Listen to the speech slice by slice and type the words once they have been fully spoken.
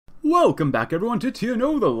Welcome back, everyone, to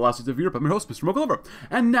TNO, the Last of Europe. I'm your host, Mr. Mochalover.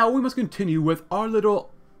 And now we must continue with our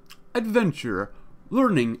little adventure,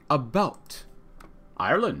 learning about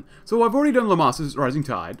Ireland. So I've already done Lamas's Rising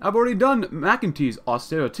Tide. I've already done McEntie's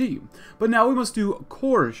Austerity. But now we must do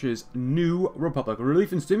Corish's New Republic.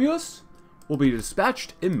 Relief and stimulus will be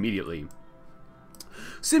dispatched immediately.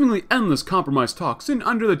 Seemingly endless compromise talks and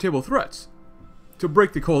under-the-table threats to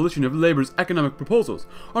break the coalition of Labour's economic proposals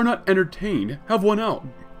are not entertained have won out.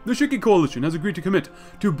 The Shaky Coalition has agreed to commit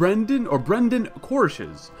to Brendan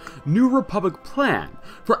Corish's New Republic plan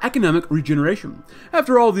for economic regeneration.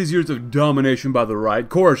 After all these years of domination by the Reich,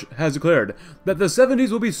 Corish has declared that the 70s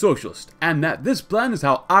will be socialist, and that this plan is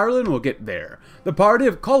how Ireland will get there. The party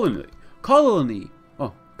of Connolly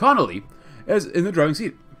is in the driving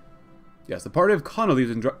seat. Yes, the party of Connolly is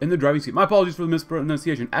in the driving seat. My apologies for the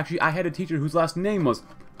mispronunciation. Actually, I had a teacher whose last name was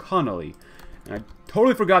Connolly, and I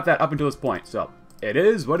totally forgot that up until this point, so it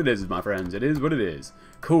is what it is, my friends. It is what it is.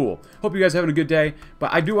 Cool. Hope you guys are having a good day,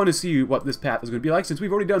 but I do want to see what this path is going to be like since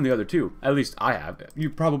we've already done the other two. At least I have.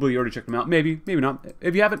 You probably already checked them out. Maybe, maybe not.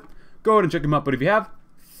 If you haven't, go ahead and check them out, but if you have,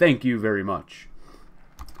 thank you very much.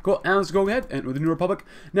 Cool, and let's go ahead and with the New Republic.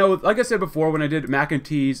 Now, like I said before, when I did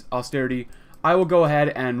McEntie's Austerity, I will go ahead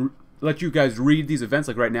and let you guys read these events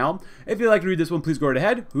like right now. If you'd like to read this one, please go right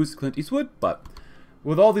ahead. Who's Clint Eastwood? But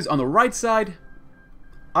with all these on the right side,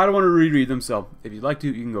 I don't want to reread them, so if you'd like to,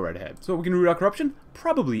 you can go right ahead. So we can read out corruption?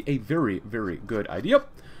 Probably a very, very good idea.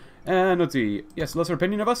 And let's see. Yes, lesser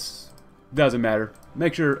opinion of us? Doesn't matter.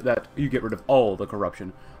 Make sure that you get rid of all the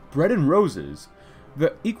corruption. Bread and roses.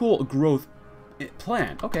 The equal growth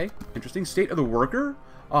plan. Okay, interesting. State of the worker.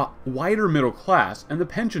 Wider middle class. And the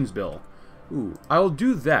pensions bill. Ooh, I'll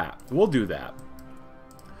do that. We'll do that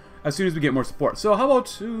as soon as we get more support. So how about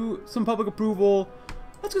some public approval?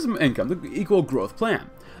 Let's get some income. The equal growth plan.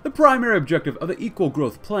 The primary objective of the equal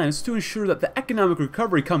growth plan is to ensure that the economic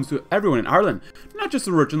recovery comes to everyone in Ireland, not just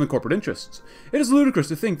the rich and the corporate interests. It is ludicrous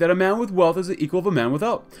to think that a man with wealth is the equal of a man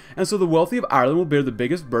without, and so the wealthy of Ireland will bear the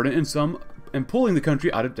biggest burden in pulling the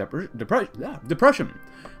country out of depression.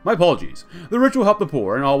 My apologies. The rich will help the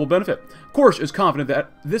poor, and all will benefit. Corish is confident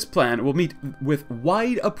that this plan will meet with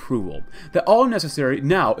wide approval, that all necessary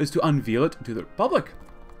now is to unveil it to the public.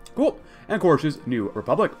 Cool. And Corish's New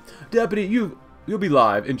Republic. Deputy, you'll be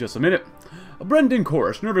live in just a minute. Brendan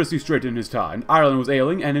Corish nervously straightened his tie. Ireland was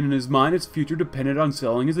ailing, and in his mind its future depended on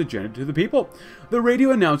selling his agenda to the people. The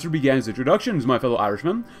radio announcer began his introductions, my fellow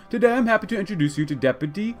Irishmen. Today I'm happy to introduce you to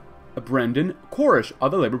Deputy Brendan Corish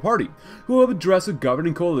of the Labour Party, who will address the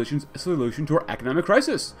governing coalition's solution to our economic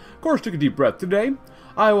crisis. Corish took a deep breath. Today,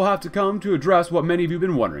 I will have to come to address what many of you have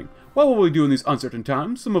been wondering. What will we do in these uncertain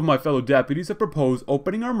times? Some of my fellow deputies have proposed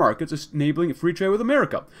opening our markets, enabling free trade with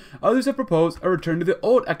America. Others have proposed a return to the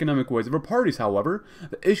old economic ways of our parties. However,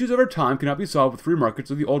 the issues of our time cannot be solved with free markets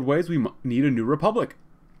or the old ways. We need a new republic.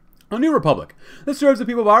 A new republic that serves the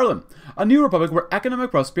people of Ireland. A new republic where economic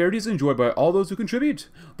prosperity is enjoyed by all those who contribute.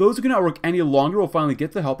 Those who cannot work any longer will finally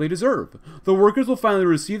get the help they deserve. The workers will finally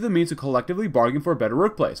receive the means to collectively bargain for a better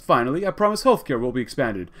workplace. Finally, I promise healthcare will be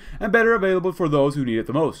expanded and better available for those who need it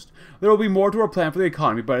the most. There will be more to our plan for the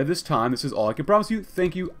economy, but at this time, this is all I can promise you.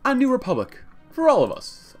 Thank you. A new republic. For all of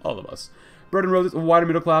us. All of us. Bread and roses, a wider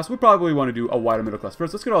middle class. We probably want to do a wider middle class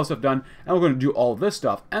first. Let's get all this stuff done, and we're going to do all this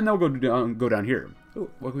stuff, and then we'll go down here. Ooh,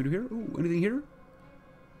 what can we do here? Ooh, anything here?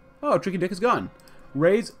 Oh, Tricky Dick is gone.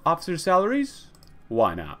 Raise officer salaries?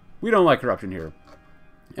 Why not? We don't like corruption here.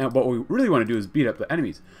 And what we really want to do is beat up the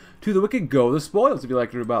enemies. To the wicked go the spoils. If you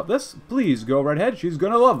like to hear about this, please go right ahead. She's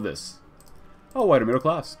going to love this. Oh, wider middle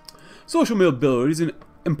class. Social mobility is an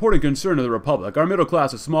important concern of the Republic. Our middle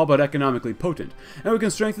class is small but economically potent, and we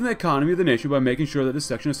can strengthen the economy of the nation by making sure that this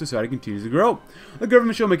section of society continues to grow. The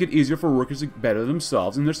government shall make it easier for workers to better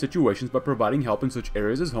themselves in their situations by providing help in such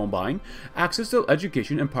areas as home buying, access to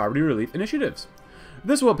education, and poverty relief initiatives.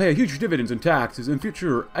 This will pay huge dividends in taxes and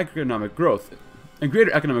future economic growth and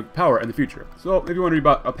greater economic power in the future. So, if you want to read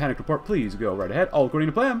about a panic report, please go right ahead, all according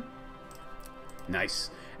to plan.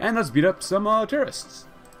 Nice. And let's beat up some terrorists.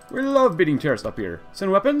 We love beating terrorists up here.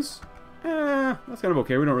 Send weapons? That's kind of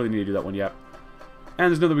okay. We don't really need to do that one yet.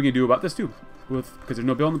 And there's nothing we can do about this too, because there's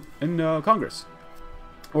no bill in Congress.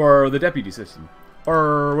 Or the deputy system.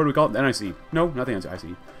 Or what do we call it? The NIC. No, not the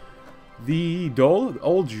NIC. The Dole? The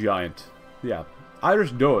old giant. Yeah.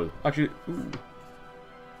 Irish Dole. Actually, ooh.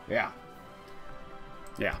 Yeah.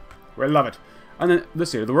 Yeah. We love it. And then the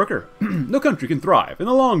state of the worker. No country can thrive in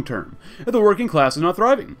the long term if the working class is not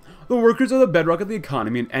thriving. The workers are the bedrock of the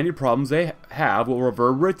economy, and any problems they have will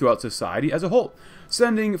reverberate throughout society as a whole,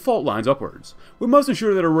 sending fault lines upwards. We must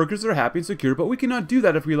ensure that our workers are happy and secure, but we cannot do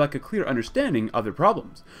that if we lack a clear understanding of their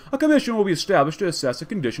problems. A commission will be established to assess the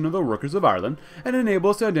condition of the workers of Ireland and enable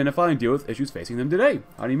us to identify and deal with issues facing them today.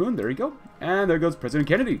 Honeymoon, there you go. And there goes President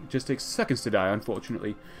Kennedy. Just takes seconds to die,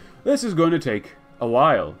 unfortunately. This is going to take a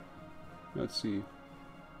while. Let's see.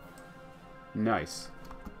 Nice.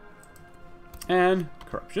 And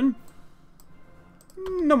corruption.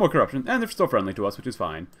 No more corruption. And they're still friendly to us, which is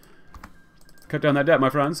fine. Cut down that debt, my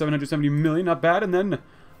friend. 770 million, not bad. And then,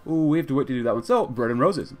 ooh, we have to wait to do that one. So, bread and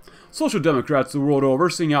roses. Social Democrats the world over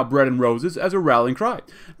sing out bread and roses as a rallying cry.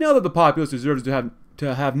 Now that the populace deserves to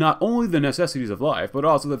have not only the necessities of life, but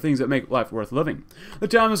also the things that make life worth living. The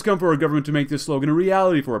time has come for our government to make this slogan a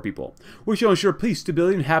reality for our people. We shall ensure peace,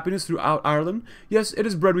 stability, and happiness throughout Ireland. Yes, it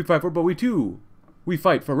is bread we fight for, but we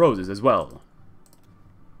fight for roses as well.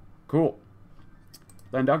 Cool.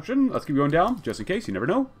 Land auction, let's keep going down, just in case, you never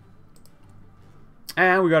know.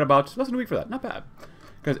 And we got about less than a week for that, not bad.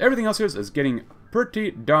 Because everything else here is getting pretty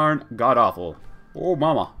darn god-awful. Oh,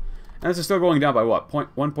 mama. And this is still going down by what?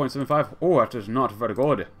 1.75? Oh, that is not very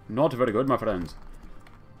good. Not very good, my friends.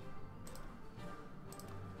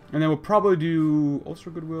 And then we'll probably do Ulster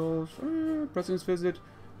Goodwills, President's Visit,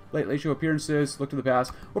 Late Show Appearances, Look to the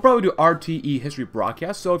Past. We'll probably do RTE History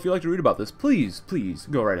Broadcast, so if you'd like to read about this, please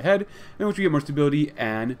go right ahead. And once we get more stability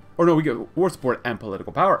and... Or no, we get war support and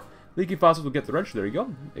political power. Leaky Fossils will get the wrench, there you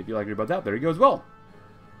go. If you'd like to read about that, there you go as well.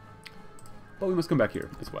 But we must come back here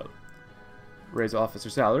as well. Raise officer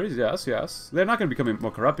salaries, yes, yes. They're not going to become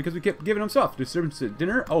more corrupt because we kept giving them stuff. Disturbance at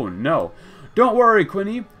dinner? Oh no. Don't worry,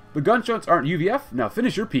 Quinny. The gunshots aren't UVF. Now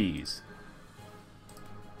finish your peas.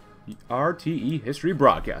 RTE History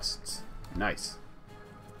Broadcasts. Nice.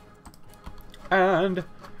 And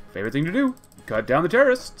favorite thing to do, cut down the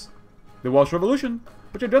terrorists. The Welsh Revolution,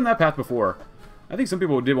 which I've done that path before. I think some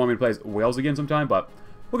people did want me to play as Wales again sometime, but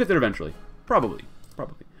we'll get there eventually. Probably.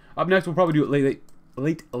 Up next, we'll probably do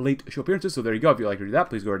late show appearances, so there you go. If you'd like to do that,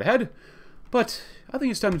 please go right ahead. But I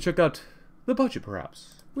think it's time to check out the budget,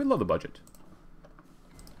 perhaps. We love the budget.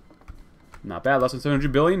 Not bad, less than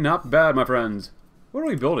 700 billion. Not bad, my friends. What are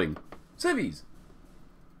we building? Civvies!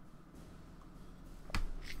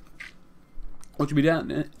 Which will be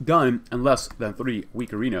done in less than 3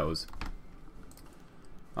 weekerinos.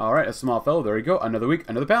 Alright, a small fellow. There you go. Another week,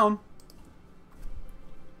 another pound.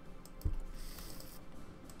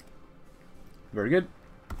 Very good.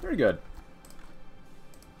 Very good.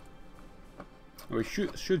 We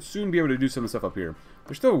should soon be able to do some stuff up here.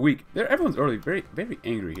 They're still weak. Everyone's early. Very, very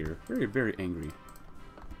angry here. Very, very angry.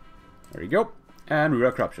 There you go. And we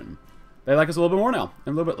got corruption. They like us a little bit more now.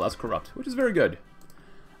 And a little bit less corrupt. Which is very good.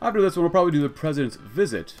 After this one, we'll probably do the President's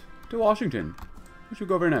visit to Washington. Which will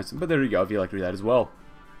go very nice. But there you go, if you'd like to do that as well.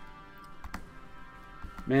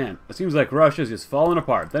 Man, it seems like Russia's just falling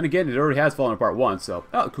apart. Then again, it already has fallen apart once. So,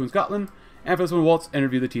 Coon Scotland. And for this one, Waltz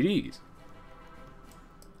interview the TDs.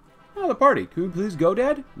 Oh, the party. Can we please go,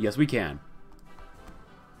 Dad? Yes, we can.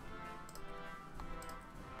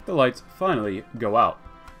 The lights finally go out.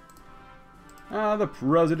 The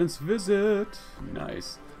President's visit.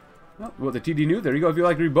 Nice. Well, the TD knew. There you go. If you'd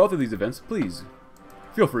like to read both of these events, please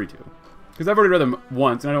feel free to. Because I've already read them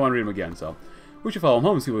once, and I don't want to read them again, so we should follow him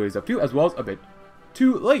home and see what he's up to, as well as a bit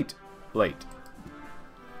too late.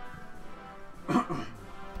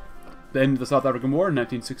 Then the South African War in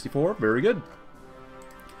 1964. Very good.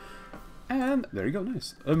 And there you go.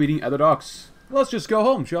 Nice. A meeting at the docks. Let's just go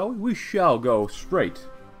home, shall we? We shall go straight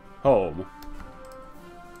home.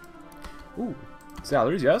 Ooh.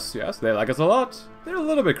 Salaries, yes, yes. They like us a lot. They're a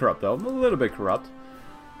little bit corrupt, though. A little bit corrupt.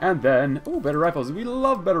 And then, ooh, better rifles. We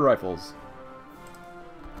love better rifles.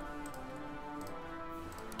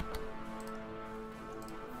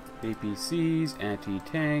 APCs,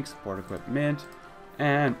 anti-tank, support equipment,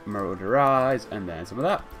 and motorized, and then some of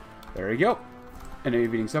that. There you go. And a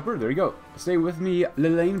eating supper. There you go. Stay with me,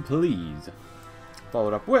 Lilane, please.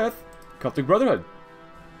 Followed up with Celtic Brotherhood.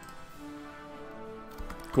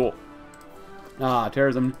 Cool.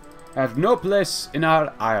 Terrorism has no place in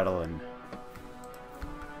our Ireland.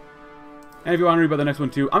 And if you want to read about the next one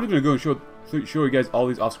too, I'm just going to go and show you guys all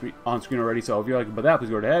these on screen already. So if you like about that, please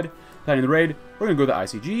go right ahead. Planning the raid. We're going to go to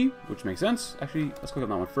the ICG, which makes sense. Actually, let's click on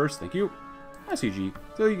that one first. Thank you. ICG.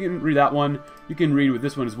 So you can read that one. You can read with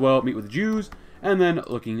this one as well. Meet with the Jews. And then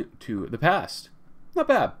looking to the past. Not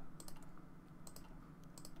bad.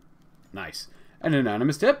 Nice. An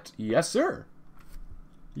anonymous tip? Yes, sir.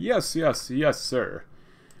 Yes, yes, yes, sir.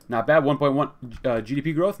 Not bad. 1.1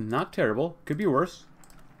 GDP growth. Not terrible. Could be worse.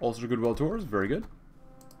 Ulster Goodwill Tours. Very good.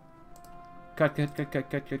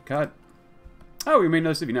 Cut. Oh, we made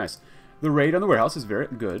another city. Nice. The raid on the warehouse is very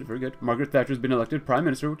good. Very good. Margaret Thatcher's been elected Prime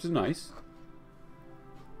Minister, which is nice.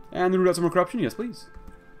 And the root out some more corruption? Yes, please.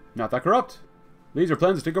 Not that corrupt. These are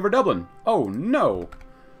plans to take over Dublin. Oh, no.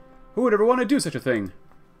 Who would ever want to do such a thing?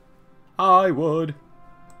 I would.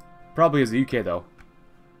 Probably as the UK, though.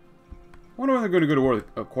 I wonder when they're going to go to war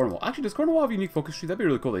with Cornwall. Actually, does Cornwall have a unique focus tree? That'd be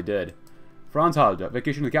really cool. They did. Franz Halde,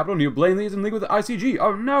 vacation in the capital. Neil Blaney is in league with the ICG.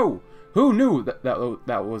 Oh, no. Who knew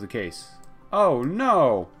that was the case? Oh,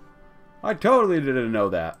 no. I totally didn't know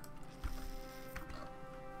that.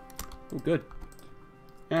 Oh, good.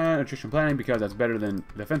 And attrition planning, because that's better than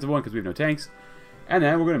the offensive one, because we have no tanks. And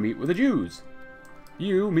then we're going to meet with the Jews.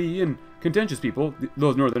 You, me, and contentious people,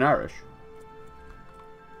 those Northern Irish.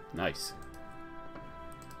 Nice.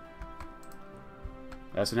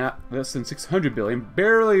 Less than 600 billion,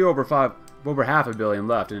 barely over half a billion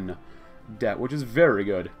left in debt, which is very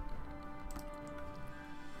good.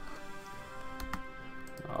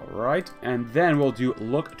 Alright, and then we'll do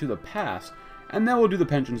look to the past, and then we'll do the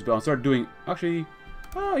pensions bill and start doing, actually,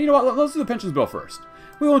 you know what, let's do the pensions bill first.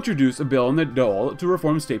 We'll introduce a bill in the dole to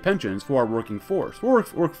reform state pensions for our workforce,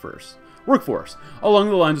 along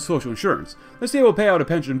the lines of social insurance. The state will pay out a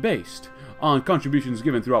pension based on contributions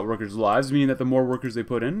given throughout workers' lives, meaning that the more workers they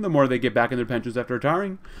put in, the more they get back in their pensions after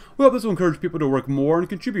retiring. We hope this will encourage people to work more and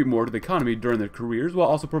contribute more to the economy during their careers, while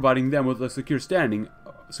also providing them with a secure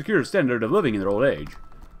standard of living in their old age.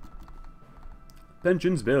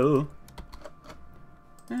 Pensions bill.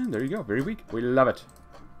 And there you go. Very weak. We love it.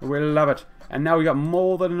 We love it. And now we got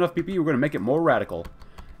more than enough PP. We're going to make it more radical.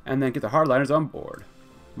 And then get the hardliners on board.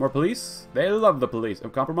 More police. They love the police.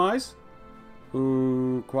 And compromise.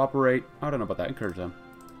 Ooh, cooperate. I don't know about that. Encourage them.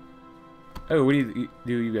 Oh, we need to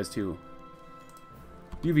do you guys too.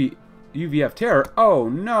 UVF terror. Oh,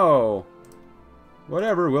 no.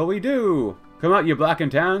 Whatever will we do? Come out, you black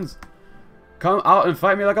and tans. Come out and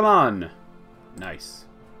fight me like a man. Nice.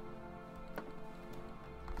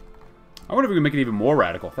 I wonder if we can make it even more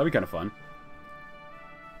radical. That'd be kind of fun.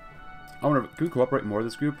 I wonder, can we cooperate more with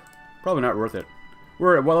this group? Probably not worth it.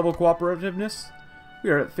 We're at what level cooperativeness?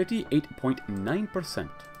 We are at 58.9%.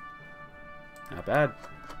 Not bad.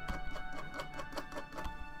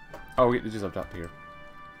 Oh, it's just up top here.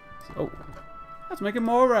 So, oh, let's make it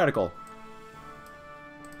more radical.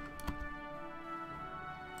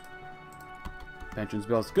 Pensions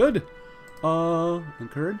bill's good.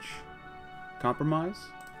 Encourage. Compromise.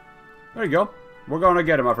 There you go. We're going to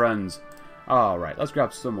get it, my friends. Alright, let's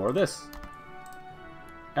grab some more of this.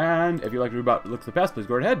 And if you'd like to read about look to the past, please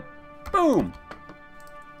go ahead. Boom!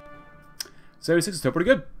 76 is still pretty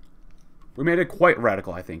good. We made it quite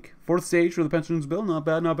radical, I think. Fourth stage for the pensions bill. Not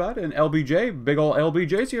bad, not bad. And LBJ. Big ol'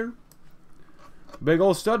 LBJ's here. Big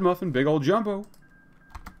ol' stud muffin. Big ol' jumbo.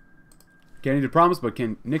 Can't need to promise, but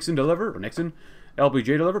can Nixon deliver? Or Nixon?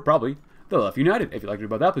 LBJ deliver? Probably. The left united. If you'd like to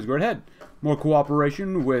read about that, please go ahead. More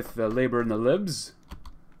cooperation with the labor and the libs.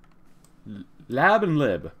 Lab and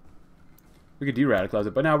lib. We could de-radicalize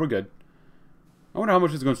it, but now we're good. I wonder how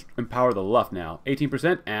much is going to empower the left now.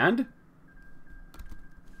 18%, and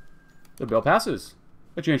the bill passes.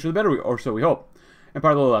 A change for the better, or so we hope.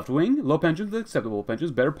 Empower the left wing. Low pensions, acceptable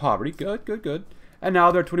pensions, better poverty. Good, good, good. And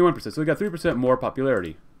now they're 21%, so we got 3% more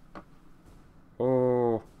popularity.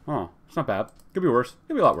 Oh, it's not bad. Could be worse.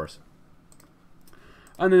 Could be a lot worse.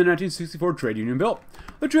 And then the 1964 Trade Union Bill.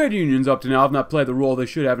 The trade unions up to now have not played the role they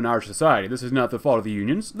should have in Irish society. This is not the fault of the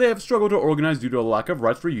unions. They have struggled to organize due to a lack of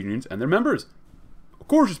rights for unions and their members.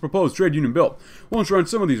 Corish's proposed trade union bill will enshrine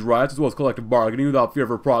some of these rights as well as collective bargaining without fear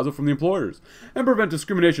of reprisal from the employers, and prevent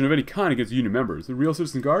discrimination of any kind against union members. The real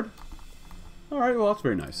citizen guard? Alright, well that's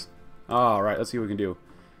very nice. Alright, let's see what we can do.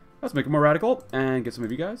 Let's make it more radical, and get some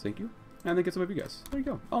of you guys, thank you. And then get some of you guys. There you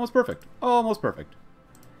go. Almost perfect. Almost perfect.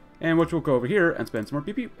 And which we'll go over here and spend some more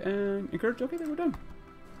PP and encourage. Okay, then we're done.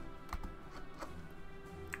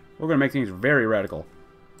 We're going to make things very radical.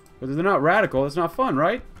 But if they're not radical, it's not fun,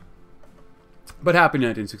 right? But happy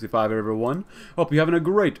 1965, everyone. Hope you're having a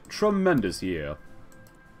great, tremendous year.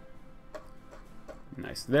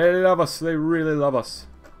 Nice. They love us. They really love us.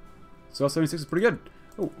 So 76 is pretty good.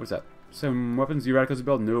 Oh, what's that? Some weapons, de-radicalize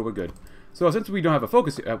bill. No, we're good. So since we don't have a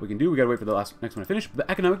focus we can do, we gotta wait for the next one to finish. The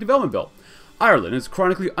Economic Development Bill. Ireland is a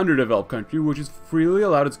chronically underdeveloped country which has freely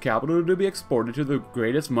allowed its capital to be exported to the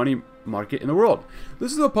greatest money market in the world.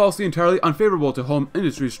 This is a policy entirely unfavorable to home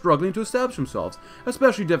industries struggling to establish themselves,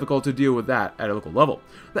 especially difficult to deal with that at a local level.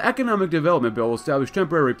 The Economic Development Bill will establish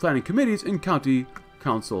temporary planning committees in county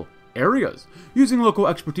council areas. Using local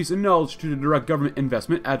expertise and knowledge to direct government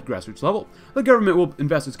investment at grassroots level. The government will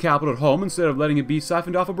invest its capital at home instead of letting it be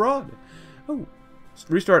siphoned off abroad. Oh,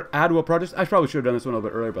 restart Adwell projects. I probably should have done this one a little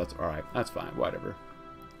bit earlier, but that's alright. That's fine. Whatever.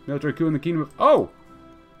 Military coup in the kingdom of... Oh!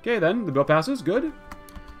 Okay, then. The bill passes. Good.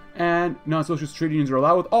 And non-socialist trade unions are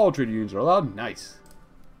allowed with all trade unions are allowed. Nice.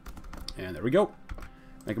 And there we go.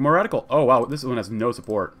 Make it more radical. Oh, wow. This one has no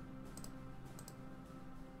support.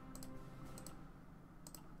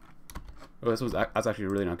 Oh, that's actually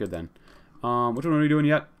really not good then. Which one are we doing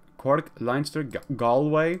yet? Cork, Leinster,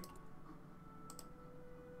 Galway.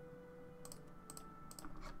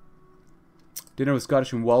 Dinner with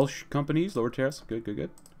Scottish and Welsh companies. Lower tariffs. Good, good, good.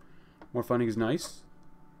 More funding is nice.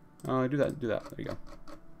 Do that. Do that. There you go.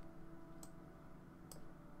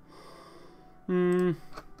 We're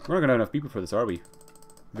not gonna have enough people for this, are we?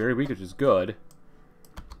 Very weak, which is good.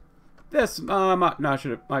 This,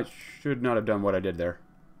 I should not have done what I did there.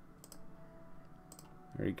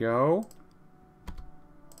 There you go.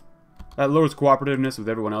 That lowers cooperativeness with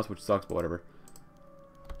everyone else, which sucks, but whatever.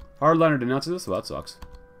 Hardliner denounces us, so that sucks.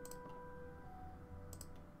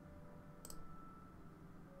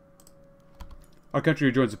 Our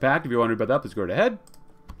country joins the pact. If you're wondering about that, please go right ahead.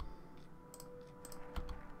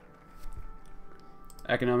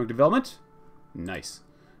 Economic development. Nice.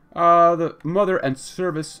 The mother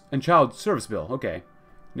and child service bill. Okay.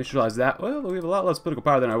 Initialize that. Well, we have a lot less political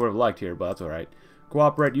power than I would have liked here, but that's alright.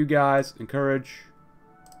 Cooperate, you guys. Encourage.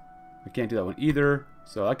 I can't do that one either,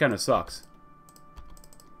 so that kind of sucks.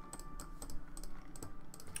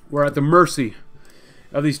 We're at the mercy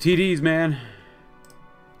of these TDs, man.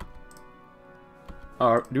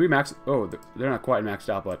 Do we max... Oh, they're not quite maxed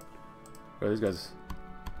out, but... Oh, these guys...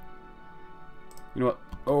 You know what?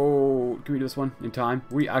 Oh, can we do this one in time?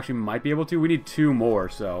 We actually might be able to. We need 2 more,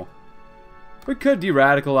 so... We could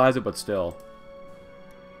de-radicalize it, but still.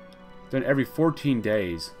 Done every 14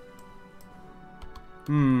 days.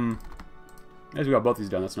 As we got both these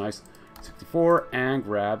done, that's nice. 64, and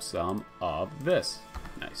grab some of this.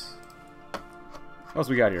 Nice. What else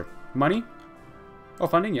we got here? Money? Oh,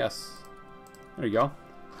 funding? Yes. There you go.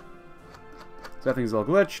 So that thing's a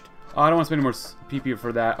little glitched. I don't want to spend any more PP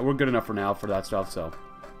for that. We're good enough for now for that stuff, so.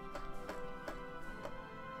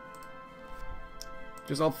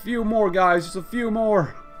 Just a few more, guys. Just a few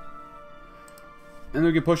more. And then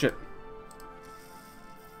we can push it.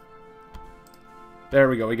 There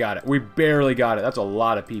we go. We got it. We barely got it. That's a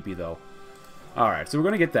lot of PP, though. Alright, so we're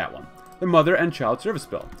going to get that one. The Mother and Child Service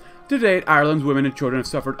Bill. To date, Ireland's women and children have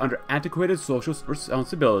suffered under antiquated social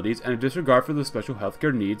responsibilities and a disregard for the special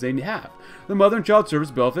healthcare needs they have. The Mother and Child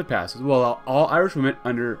Service Bill, if it passes, will allow all Irish women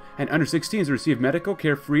under 16s to receive medical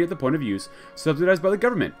care free at the point of use, subsidized by the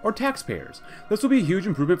government or taxpayers. This will be a huge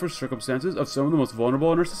improvement for circumstances of some of the most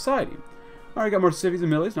vulnerable in our society. Alright, got more civvies and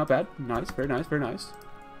millies. Not bad. Nice. Very nice. Very nice.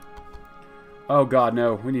 Oh god,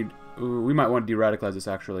 no. We need... Ooh, we might want to de-radicalize this,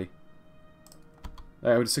 actually.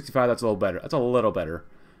 With 65, that's a little better. That's a little better.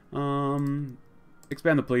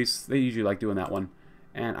 Expand the police. They usually like doing that one.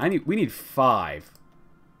 And we need 5.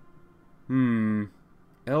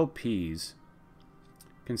 LPs.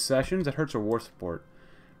 Concessions. That hurts our war support.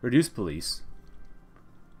 Reduce police.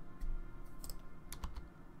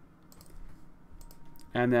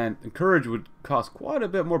 And then encourage would cost quite a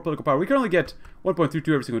bit more political power. We can only get 1.32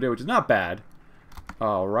 every single day, which is not bad.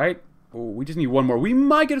 Alright. Oh, we just need 1 more. We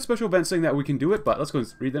might get a special event saying that we can do it, but let's go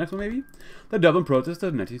and read the next one, maybe. The Dublin Protest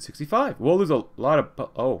of 1965. We'll lose a lot of...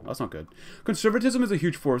 Oh, that's not good. Conservatism is a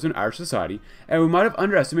huge force in Irish society, and we might have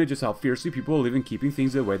underestimated just how fiercely people live in keeping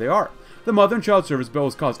things the way they are. The Mother and Child Service Bill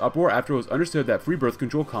has caused uproar after it was understood that free birth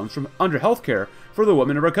control comes from under health care for the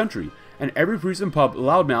women of our country, and every priest and pub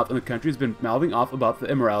loudmouth in the country has been mouthing off about the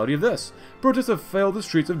immorality of this. Protests have filled the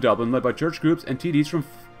streets of Dublin, led by church groups and TDs from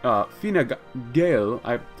Fine Gael...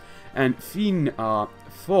 and Fail,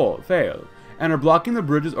 and are blocking the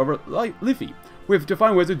bridges over Liffey. We have to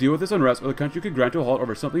find ways to deal with this unrest, or the country could grind to a halt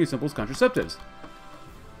over something as simple as contraceptives.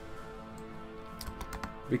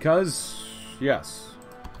 Because, yes.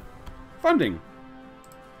 Funding.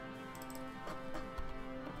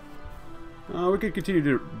 We could continue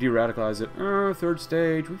to de-radicalize it. 3rd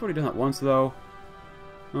stage. We've already done that once, though.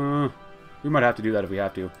 We might have to do that if we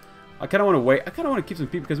have to. I kind of want to wait. I kind of want to keep some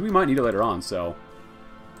people, because we might need it later on, so...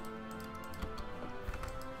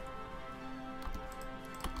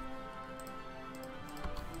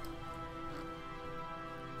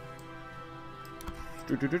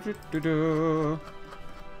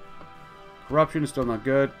 Corruption is still not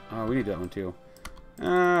good. We need that one too.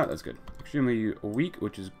 That's good. Extremely weak,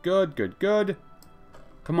 which is good, good, good.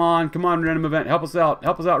 Come on, random event. Help us out.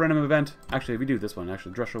 Help us out, random event. Actually, if we do this one,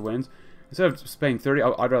 actually, Drescher wins. Instead of paying 30,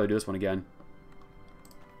 I'd rather do this one again.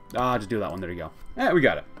 Just do that one. There you go. Yeah, we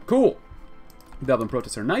got it. Cool. Dublin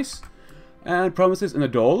protests are nice. And promises in the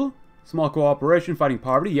dole. Small cooperation, fighting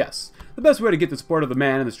poverty, yes. The best way to get the support of the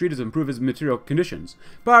man in the street is to improve his material conditions.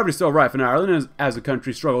 Poverty is still rife in Ireland as the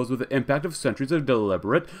country struggles with the impact of centuries of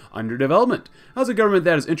deliberate underdevelopment. As a government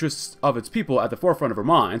that has interests of its people at the forefront of our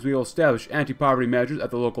minds, we will establish anti-poverty measures at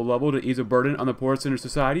the local level to ease a burden on the poorest in our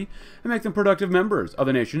society and make them productive members of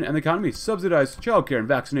the nation and the economy. Subsidize childcare and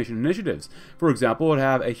vaccination initiatives, for example, would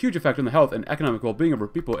have a huge effect on the health and economic well-being of our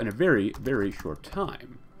people in a very, very short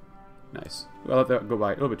time. Nice. I'll let that go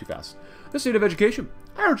by a little bit too fast. The state of education.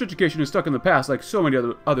 Irish education is stuck in the past like so many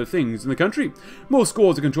other things in the country. Most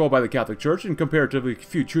schools are controlled by the Catholic Church, and comparatively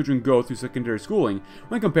few children go through secondary schooling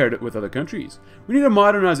when compared with other countries. We need to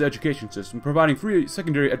modernize the education system, providing free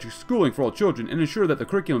secondary schooling for all children, and ensure that the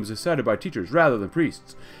curriculum is decided by teachers rather than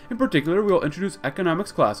priests. In particular, we will introduce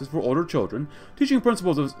economics classes for older children, teaching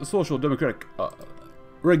principles of social democratic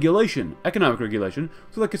economic regulation,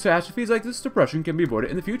 so that catastrophes like this depression can be avoided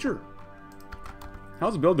in the future.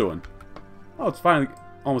 How's the bill doing? Oh, it's finally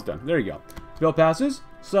almost done. There you go. Bill passes.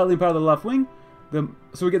 Slightly empower the left wing.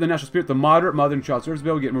 So we get the national spirit. The moderate mother and child service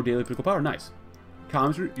bill. We get more daily political power. Nice.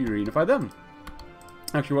 Comms, you reunify them.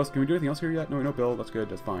 Actually, what else? Can we do anything else here yet? No, no bill. That's good.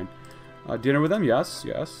 That's fine. Dinner with them. Yes,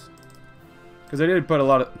 yes. Because I did put a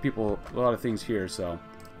lot of things here. So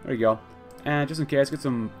there you go. And just in case, get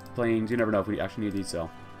some planes. You never know if we actually need these. So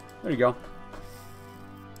there you go.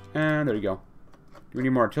 And there you go. Do we need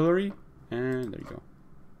more artillery? And there you go.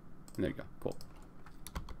 And there you go. Cool.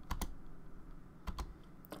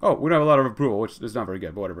 Oh, we don't have a lot of approval, which is not very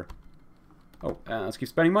good, but whatever. Oh, let's keep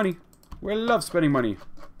spending money. We love spending money.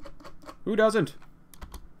 Who doesn't?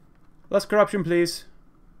 Less corruption, please.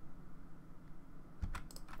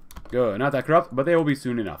 Good. Not that corrupt, but they will be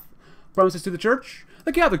soon enough. Promises to the church.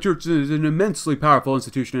 The Catholic Church is an immensely powerful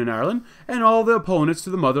institution in Ireland, and all the opponents to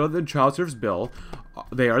the Mother of the Child Service Bill,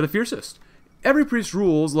 they are the fiercest. Every priest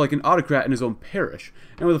rules like an autocrat in his own parish,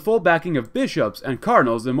 and with the full backing of bishops and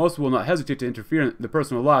cardinals, then most will not hesitate to interfere in the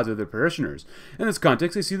personal lives of their parishioners. In this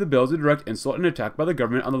context, they see the bill as a direct insult and attack by the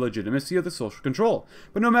government on the legitimacy of the social control.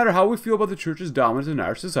 But no matter how we feel about the church's dominance in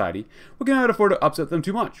Irish society, we cannot afford to upset them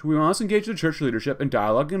too much. We must engage the church leadership in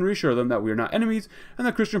dialogue and reassure them that we are not enemies, and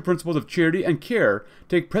that Christian principles of charity and care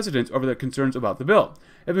take precedence over their concerns about the bill.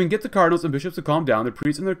 If we can get the cardinals and bishops to calm down, the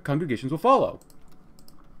priests and their congregations will follow.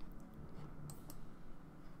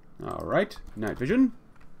 Alright, night vision.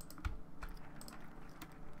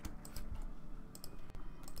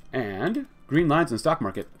 And green lines in the stock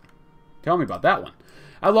market. Tell me about that one.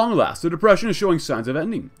 At long last, the depression is showing signs of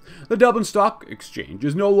ending. The Dublin Stock Exchange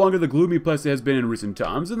is no longer the gloomy place it has been in recent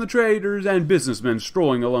times, and the traders and businessmen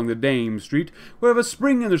strolling along the Dame Street will have a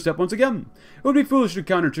spring in their step once again. It would be foolish to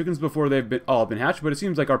counter chickens before they've all been hatched, but it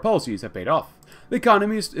seems like our policies have paid off. The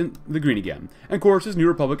economy is in the green again, and Corish's new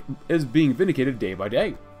republic is being vindicated day by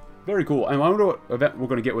day. Very cool. And I wonder what event we're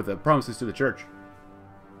going to get with the promises to the church.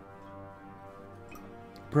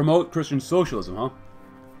 Promote Christian socialism, huh?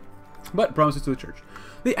 But promises to the church.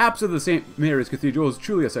 The apse of the St. Mary's Cathedral is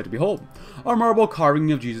truly a sight to behold. Our marble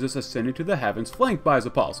carving of Jesus ascending to the heavens, flanked by his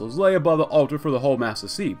apostles, lay above the altar for the whole mass to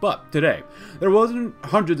see. But today, there wasn't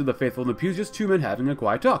hundreds of the faithful in the pews, just two men having a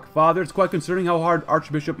quiet talk. Father, it's quite concerning how hard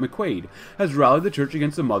Archbishop McQuaid has rallied the church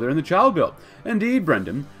against the mother and the child bill. Indeed,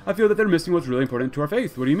 Brendan, I feel that they're missing what's really important to our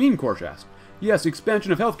faith. What do you mean, Corish asked. Yes, the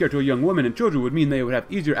expansion of healthcare to young women and children would mean they would have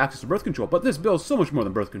easier access to birth control, but this bill is so much more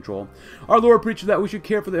than birth control. Our Lord preaches that we should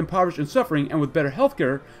care for the impoverished and suffering, and with better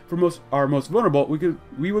healthcare for our most vulnerable,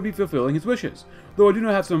 we would be fulfilling his wishes. Though I do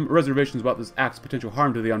not have some reservations about this act's potential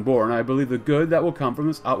harm to the unborn, I believe the good that will come from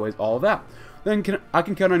this outweighs all of that. Then I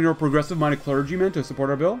can count on your progressive-minded clergymen to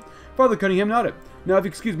support our bill? Father Cunningham nodded. Now, if you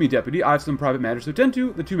excuse me, Deputy, I have some private matters to attend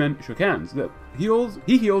to. The two men shook hands. He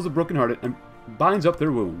heals the brokenhearted and binds up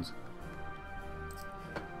their wounds.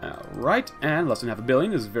 Alright, and less than $500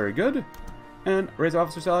 million is very good. And raise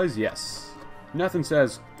officer salaries? Yes. Nothing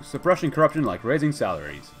says suppressing corruption like raising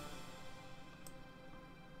salaries.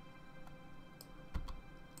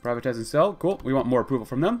 Privatize and sell. Cool. We want more approval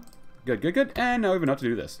from them. Good, good, good. And now we have enough to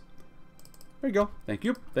do this. There you go. Thank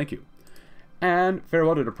you. Thank you. And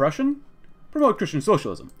farewell to depression. Promote Christian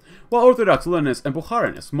socialism. While Orthodox Leninists and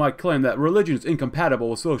Bukharists might claim that religion is incompatible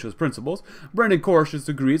with socialist principles, Brendan Corish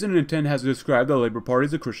disagrees and intent has described the Labour Party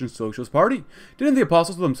as a Christian socialist party. Didn't the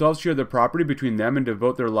apostles themselves share their property between them and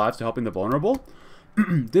devote their lives to helping the vulnerable?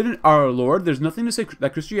 Didn't our Lord? There's nothing to say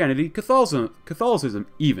that Christianity, Catholicism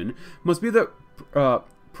even, must be the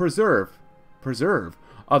preserve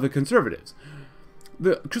of the conservatives.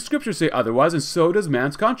 The scriptures say otherwise, and so does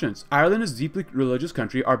man's conscience. Ireland is a deeply religious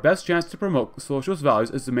country. Our best chance to promote socialist values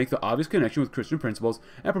is to make the obvious connection with Christian principles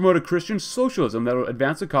and promote a Christian socialism that will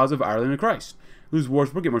advance the cause of Ireland and Christ. Lose wars,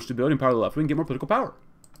 get more stability, empower the left wing, get more political power.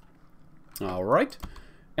 Alright.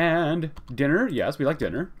 And dinner. Yes, we like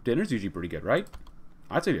dinner. Dinner's usually pretty good, right?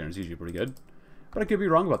 I'd say dinner's usually pretty good. But I could be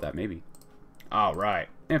wrong about that, maybe. Alright.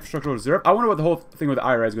 Infrastructural reserve. I wonder what the whole thing with the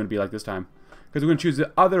IRA is going to be like this time. Because we're going to choose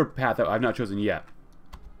the other path that I've not chosen yet.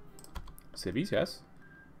 Cities, yes.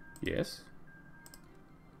 Yes.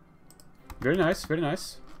 Very nice, very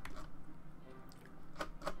nice.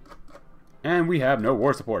 And we have no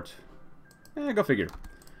war support. Go figure.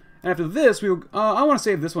 And after this, I want to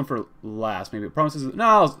save this one for last, maybe. It promises...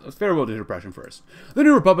 No, farewell to depression first. The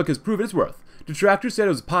New Republic has proven its worth. Detractors said it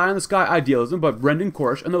was pie-in-the-sky idealism, but Brendan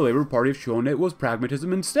Corish and the Labour Party have shown it was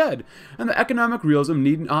pragmatism instead, and that economic realism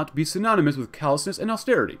need not be synonymous with callousness and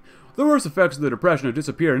austerity. The worst effects of the Depression have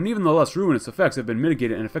disappeared, and even the less ruinous effects have been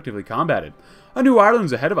mitigated and effectively combated. A new Ireland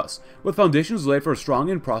is ahead of us, with foundations laid for a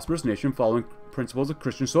strong and prosperous nation following principles of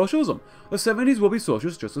Christian socialism. The 70s will be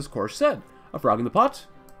socialist, just as Corish said. A frog in the pot?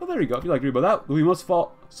 Well, there you go. If you'd like to read about that, we must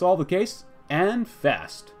solve the case, and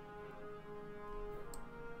fast.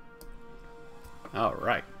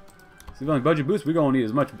 Alright. Civilian budget boost. We're going to need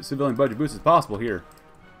as much civilian budget boost as possible here.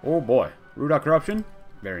 Oh boy. Root out corruption.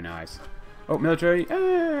 Very nice. Oh, military.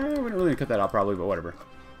 We're not really going to cut that out probably, but whatever.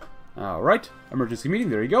 Alright. Emergency meeting.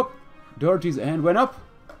 There you go. Doherty's hand went up.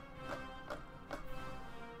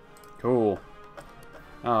 Cool.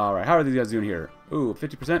 Alright. How are these guys doing here? Ooh,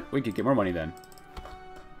 50%. We could get more money then.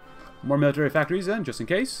 More military factories then, just in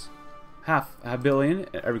case. Half a billion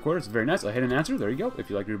every quarter. It's very nice. A hidden answer. There you go. If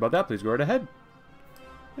you'd like to read about that, please go right ahead.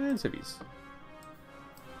 And cities.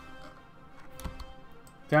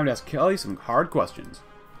 Time to ask Kelly some hard questions.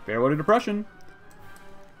 Farewell to depression.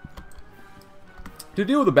 To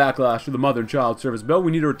deal with the backlash to the Mother and Child Service Bill,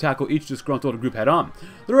 we need to tackle each disgruntled group head-on.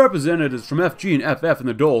 The representatives from FG and FF and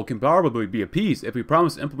the Dole can probably be appeased if we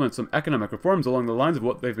promise to implement some economic reforms along the lines of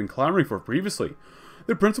what they've been clamoring for previously.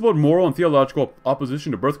 The principled moral and theological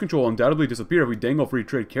opposition to birth control will undoubtedly disappear if we dangle free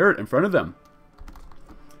trade carrot in front of them.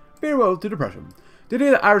 Farewell to depression. Today,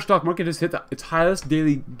 the Irish stock market has hit its highest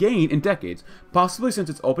daily gain in decades, possibly since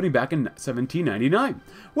its opening back in 1799.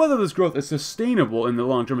 Whether this growth is sustainable in the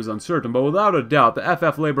long term is uncertain, but without a doubt, the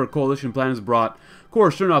FF Labour Coalition plan has brought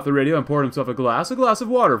Corish turned off the radio and poured himself a glass of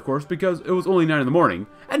water, of course, because it was only 9 in the morning,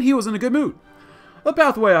 and he was in a good mood. The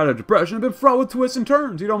pathway out of depression had been fraught with twists and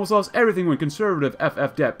turns. He'd almost lost everything when conservative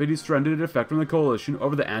FF deputies threatened a defect from the coalition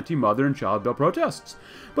over the anti-mother and child bill protests.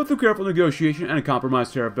 But through careful negotiation and a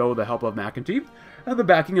compromised tariff bill with the help of McEntee, and the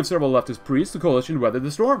backing of several leftist priests, the coalition weathered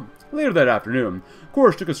the storm. Later that afternoon,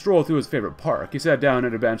 Corish took a stroll through his favorite park. He sat down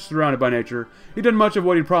at a bench, surrounded by nature. He'd done much of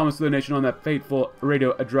what he'd promised to the nation on that fateful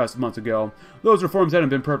radio address months ago. Those reforms hadn't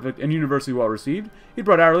been perfect and universally well received. He'd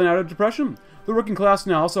brought Ireland out of depression. The working class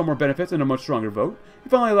now saw more benefits and a much stronger vote. He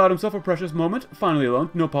finally allowed himself a precious moment, finally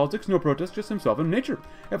alone. No politics, no protest, just himself and nature.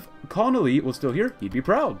 If Connolly was still here, he'd be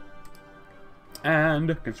proud.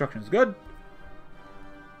 And construction's good.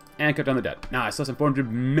 And cut down the debt. Nice, less than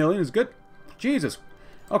 400 million is good. Jesus.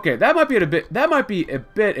 Okay, that might be a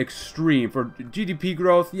bit extreme for GDP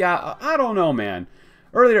growth. Yeah, I don't know, man.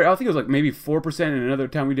 Earlier, I think it was like maybe 4% in another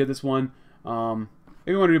time we did this one. If you want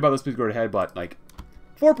to read about this, please go ahead. But like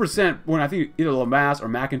 4% when I think either Lamass or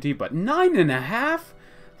McEntee, but 9.5%?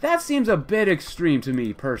 That seems a bit extreme to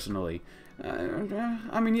me personally.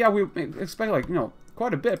 I mean, yeah, we expect like, you know,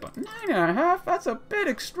 quite a bit, but 9.5%? That's a bit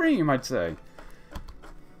extreme, I'd say.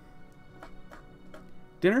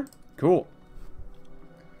 Dinner? Cool.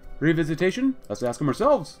 Revisitation? Let's ask them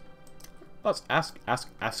ourselves. Let's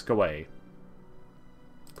ask away.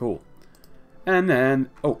 Cool. And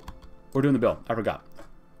then, oh, we're doing the bill. I forgot.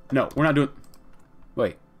 No, we're not doing,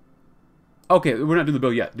 wait. Okay, we're not doing the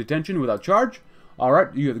bill yet. Detention without charge. All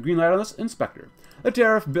right, you have the green light on this. Inspector. The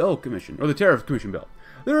Tariff Bill Commission, or the Tariff Commission Bill.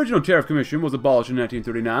 The original Tariff Commission was abolished in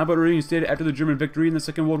 1939, but reinstated after the German victory in the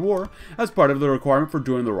Second World War as part of the requirement for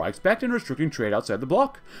joining the Reich and restricting trade outside the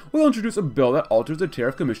bloc. We'll introduce a bill that alters the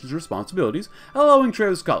Tariff Commission's responsibilities, allowing trade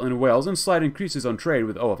with Scotland and Wales and slight increases on trade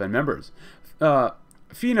with OFN members.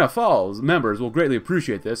 Fianna Fáil's members will greatly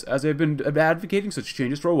appreciate this, as they've been advocating such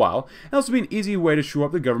changes for a while, and also be an easy way to shore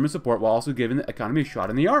up the government support while also giving the economy a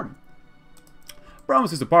shot in the arm.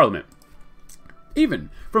 Promises to Parliament. Even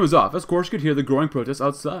from his office, Corish could hear the growing protests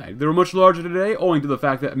outside. They were much larger today, owing to the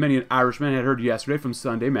fact that many an Irishman had heard yesterday from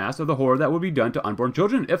Sunday Mass of the horror that would be done to unborn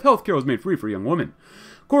children if health care was made free for young women.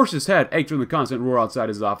 Corish's head ached from the constant roar outside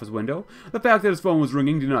his office window. The fact that his phone was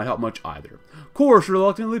ringing did not help much either. Corish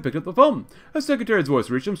reluctantly picked up the phone. As secretary's voice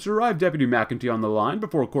reached him, arrived Deputy McEntee on the line.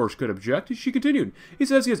 Before Corish could object, she continued. He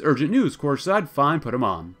says he has urgent news. Corish sighed. Fine, put him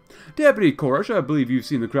on. Deputy Corish, I believe you've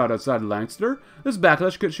seen the crowd outside Lancaster. This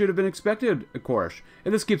backlash should have been expected, Corish.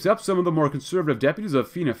 If this keeps up, some of the more conservative deputies of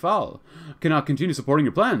Fianna Fáil cannot continue supporting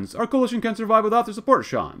your plans. Our coalition can survive without their support,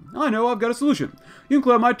 Sean. I know, I've got a solution. You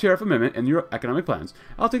include my tariff amendment in your economic plans.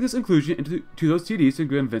 I'll take this inclusion into those TDs to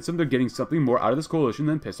convince them they're getting something more out of this coalition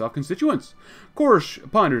than piss off constituents.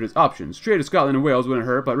 Corish pondered his options. Trade to Scotland and Wales wouldn't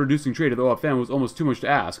hurt, but reducing trade to the OFM was almost too much to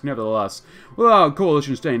ask. Nevertheless, without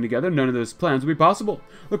coalition staying together, none of those plans would be possible.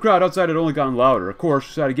 The crowd outside had only gotten louder.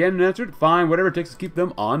 Corish sighed again and answered, fine, whatever it takes to keep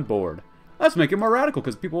them on board. Let's make it more radical,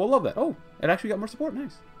 because people will love that. Oh, it actually got more support.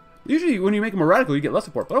 Nice. Usually, when you make it more radical, you get less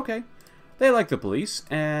support, but okay. They like the police,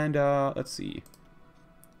 and, let's see.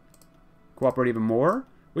 Cooperate even more.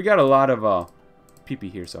 We got a lot of, pee-pee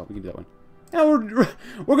here, so we can do that one. Now,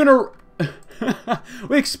 we're gonna...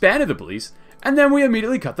 we expanded the police, and then we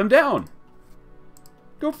immediately cut them down.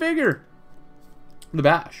 Go figure. The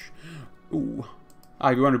bash. Ooh.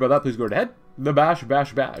 If you wonder about that, please go ahead. The bash,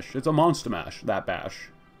 bash, bash. It's a monster mash, that bash.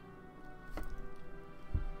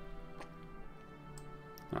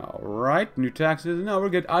 Alright, new taxes. No, we're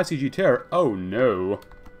good. ICG terror. Oh no.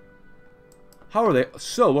 How are they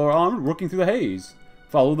so low armed working through the haze?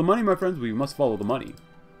 Follow the money, my friends. We must follow the money.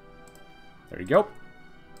 There you go.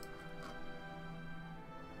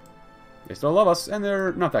 They still love us, and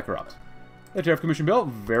they're not that corrupt. The Tariff Commission bill,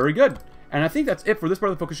 very good. And I think that's it for this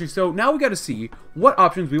part of the focus tree. So now we got to see what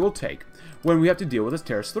options we will take when we have to deal with this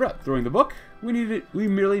terrorist threat. Throwing the book, we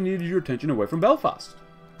merely needed your attention away from Belfast.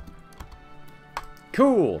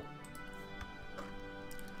 Cool.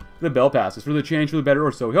 The bell passes for the change for the better,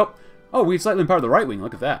 or so we hope. Oh, we've slightly empowered the right wing.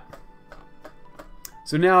 Look at that.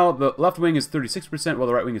 So now the left wing is 36%, while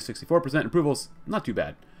the right wing is 64%. Approval's not too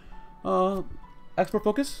bad. Export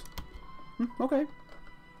focus? Okay.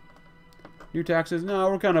 New taxes? No,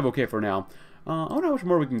 we're kind of okay for now. I wonder how much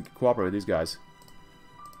more we can cooperate with these guys.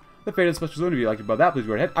 The fate of the special zone, if you'd like to about that, please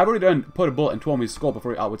go ahead. I've already done put a bullet in Twomey's skull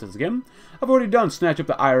before he outwits us again. I've already done snatch up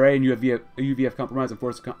the IRA and UVF compromise and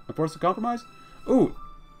force the compromise. Ooh.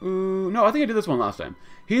 No, I think I did this one last time.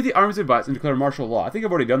 Heed the Army's advice and declare martial law. I think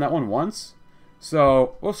I've already done that one once.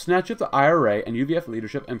 So, we'll snatch up the IRA and UVF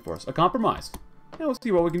leadership and force a compromise. Now we'll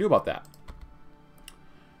see what we can do about that.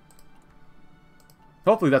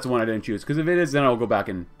 Hopefully that's the one I didn't choose, because if it is, then I'll go back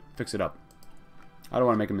and fix it up. I don't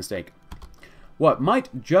want to make a mistake. What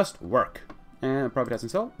might just work. And private test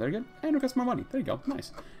and sell. There you go. And request more money. There you go.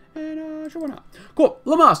 Nice. And sure, why not? Cool.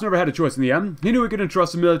 Lamas never had a choice in the end. He knew he could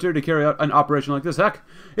entrust the military to carry out an operation like this. Heck,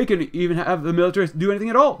 he could even have the military do anything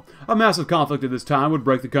at all. A massive conflict at this time would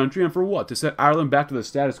break the country, and for what? To set Ireland back to the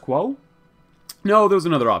status quo? No, there was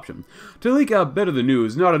another option. To leak out a bit of the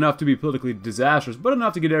news, not enough to be politically disastrous, but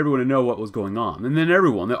enough to get everyone to know what was going on. And then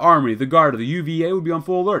everyone, the Army, the Guard, the UVA, would be on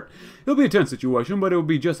full alert. It'll be a tense situation, but it would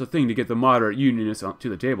be just a thing to get the moderate Unionists to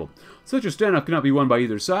the table. Such a standoff cannot be won by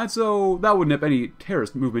either side, so that would nip any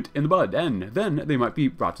terrorist movement in the bud, and then they might be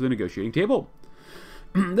brought to the negotiating table.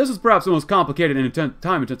 This is perhaps the most complicated and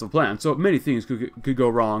time-intensive plan, so many things could go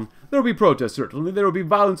wrong. There will be protests, certainly. There will be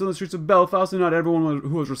violence on the streets of Belfast, and not everyone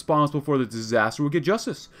who was responsible for the disaster would get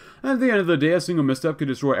justice. And at the end of the day, a single misstep could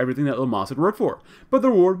destroy everything that Lamas had worked for. But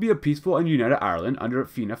the war would be a peaceful and united Ireland under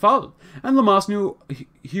Fianna Fáil. And Lamas knew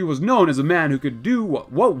he was known as a man who could do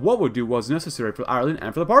what would do was necessary for Ireland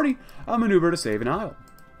and for the party, a maneuver to save an isle.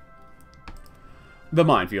 The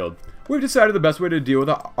minefield. We've decided the best way to deal with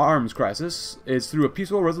the arms crisis is through a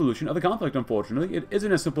peaceful resolution of the conflict, unfortunately. It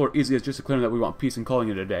isn't as simple or easy as just declaring that we want peace and calling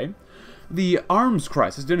it a day. The arms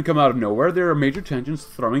crisis didn't come out of nowhere. There are major tensions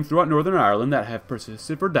thrumming throughout Northern Ireland that have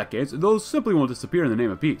persisted for decades. Those simply won't disappear in the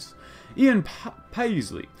name of peace. Ian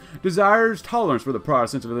Paisley desires tolerance for the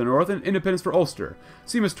Protestants of the North and independence for Ulster.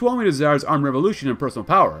 Seamus Twomey desires armed revolution and personal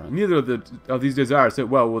power. Neither of these desires sit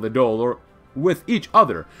well with the Dole or with each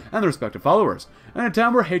other and their respective followers. And a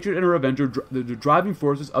time where hatred and revenge are the driving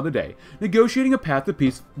forces of the day, negotiating a path to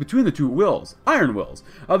peace between the two wills, iron wills,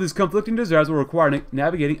 of these conflicting desires will require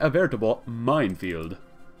navigating a veritable minefield.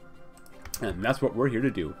 And that's what we're here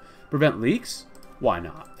to do. Prevent leaks? Why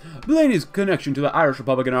not? Blaney's connection to the Irish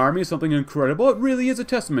Republican Army is something incredible. It really is a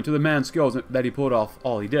testament to the man's skills that he pulled off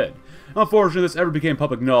all he did. Unfortunately, this ever became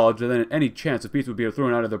public knowledge, and then any chance of peace would be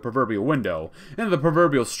thrown out of the proverbial window, into the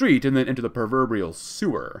proverbial street, and then into the proverbial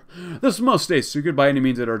sewer. This must stay secret by any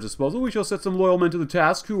means at our disposal. We shall set some loyal men to the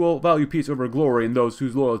task who will value peace over glory and those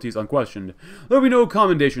whose loyalty is unquestioned. There will be no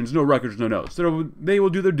commendations, no records, no notes. They will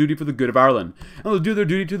do their duty for the good of Ireland, and will do their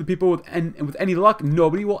duty to the people with any luck,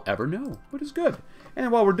 nobody will ever know, which is good.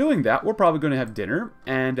 And while we're doing that, we're probably going to have dinner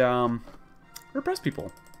and repress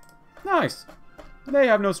people. Nice. They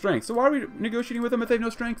have no strength. So why are we negotiating with them if they have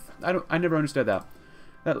no strength? I never understood that.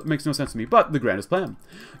 That makes no sense to me. But the grandest plan.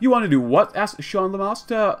 You want to do what? Asked Sean Lamass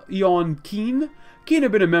to Ion Keane. Keane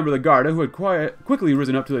had been a member of the Garda who had quickly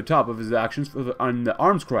risen up to the top of his actions on the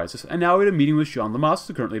arms crisis, and now he had a meeting with Sean Lamass,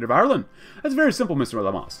 the current leader of Ireland. That's very simple, Mr.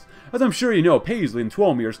 Lamass. As I'm sure you know, Paisley and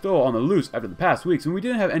Twomey are still on the loose after the past weeks, and we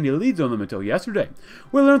didn't have any leads on them until yesterday.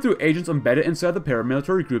 We learned through agents embedded inside the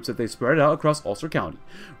paramilitary groups that they spread out across Ulster County.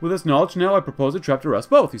 With this knowledge now, I propose a trap to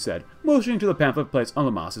arrest both, he said, motioning to the pamphlet placed on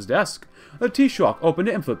Lamass's desk. The Taoiseach opened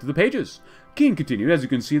it and flipped through the pages. Keane continued, as you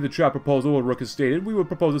can see, the trap proposal will work as stated. We will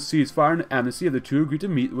propose a ceasefire and amnesty if the two agree to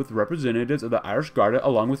meet with representatives of the Irish Garda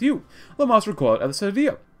along with you. Lamass recoiled at the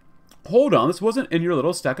idea. Hold on, this wasn't in your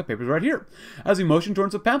little stack of papers right here. As he motioned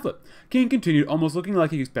towards the pamphlet, Keane continued, almost looking like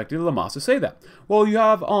he expected Lamass to say that. Well, you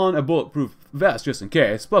have on a bulletproof vest just in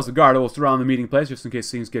case, plus the Garda will surround the meeting place just in case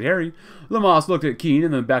things get hairy. Lamass looked at Keane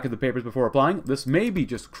and then back at the papers before replying, this may be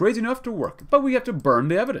just crazy enough to work, but we have to burn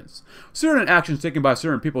the evidence. Certain actions taken by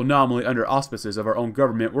certain people nominally under auspices of our own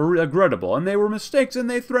government were regrettable, and they were mistakes, and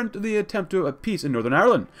they threatened the attempt to peace in Northern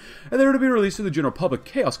Ireland. And they were to be released to the general public,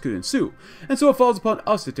 chaos could ensue. And so it falls upon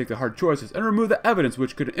us to take the hard choices and remove the evidence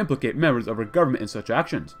which could implicate members of our government in such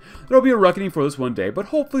actions. There will be a reckoning for this one day, but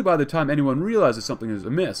hopefully by the time anyone realizes something is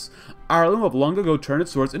amiss, Ireland will have long ago turned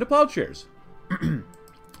its swords into plowshares.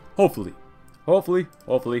 Hopefully. Hopefully.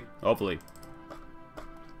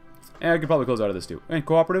 And I could probably close out of this too. And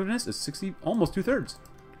cooperativeness is 60, almost 2/3.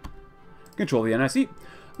 Control the NIC.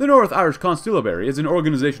 The North Irish Constabulary is an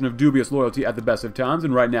organization of dubious loyalty at the best of times,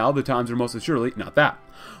 and right now the times are most assuredly not that.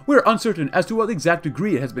 We are uncertain as to what exact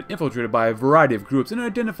degree it has been infiltrated by a variety of groups, and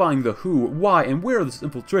identifying the who, why, and where this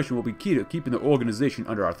infiltration will be key to keeping the organization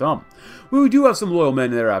under our thumb. We do have some loyal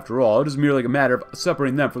men there after all. It is merely a matter of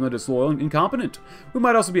separating them from the disloyal and incompetent. We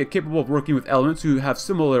might also be capable of working with elements who have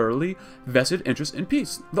similarly vested interests in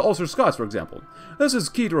peace. The Ulster Scots, for example. This is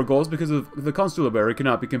key to our goals because if the Constabulary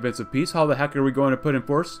cannot be convinced of peace, how the heck are we going to put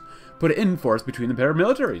it in force between the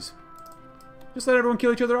paramilitaries? Just let everyone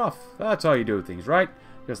kill each other off. That's how you do things, right?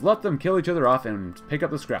 Just let them kill each other off and pick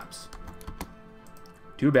up the scraps.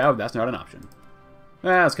 Too bad that's not an option.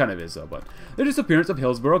 That's kind of is though, but the disappearance of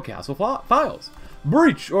Hillsborough Castle files.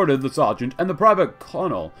 Breach, ordered the sergeant, and the private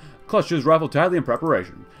colonel clutched his rifle tightly in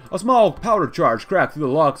preparation. A small powder charge cracked through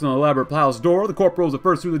the locks on the elaborate palace door. The corporal was the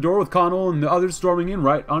first through the door, with Connell and the others storming in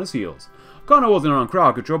right on his heels. Connell wasn't on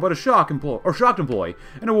crowd control, but a shocked employee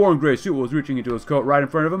in a worn gray suit was reaching into his coat right in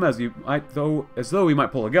front of him as though he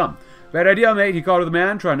might pull a gun. Bad idea, mate, he called to the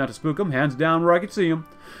man, trying not to spook him, hands down where I could see him.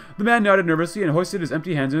 The man nodded nervously and hoisted his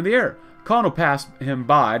empty hands into the air. Connell passed him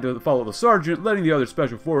by to follow the sergeant, letting the other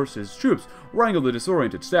special forces troops wrangle the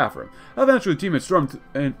disoriented staffer. Eventually, the team had stormed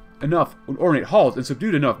enough ornate halls and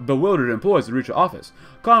subdued enough bewildered employees to reach the office.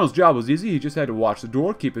 Connell's job was easy. He just had to watch the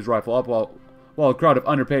door, keep his rifle up while a crowd of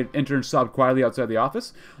underpaid interns sobbed quietly outside the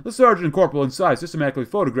office. The sergeant and corporal inside systematically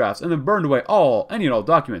photographed and then burned away any and all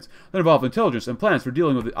documents that involved intelligence and plans for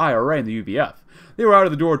dealing with the IRA and the UBF. They were out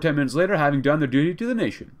of the door 10 minutes later, having done their duty to the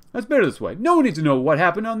nation. That's better this way. No one needs to know what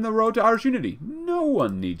happened on the road to Irish unity. No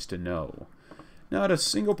one needs to know. Not a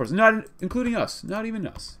single person. Not including us. Not even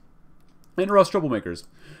us. And we're us troublemakers.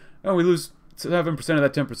 And we lose 7% of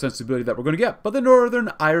that 10% stability that we're going to get. But the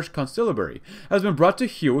Northern Irish Constabulary has been brought to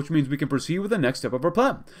heel, which means we can proceed with the next step of our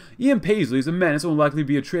plan. Ian Paisley is a menace and will likely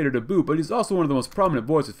be a traitor to boot, but he's also one of the most prominent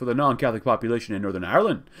voices for the non-Catholic population in Northern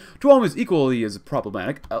Ireland. Twomey is equally as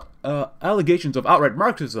problematic. Allegations of outright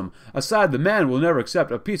Marxism aside, the man will never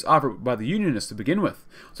accept a peace offered by the Unionists to begin with.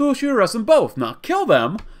 So we should arrest them both, not kill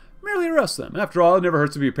them. Merely arrest them. After all, it never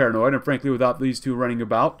hurts to be paranoid, and frankly, without these two running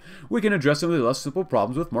about, we can address some of the less simple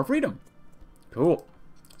problems with more freedom. Cool.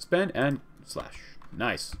 Spend and slash.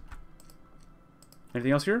 Nice.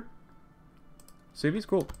 Anything else here? Savies?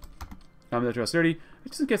 Cool. Combat trust 30.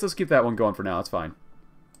 Just in case, let's keep that one going for now. That's fine.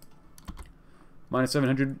 Minus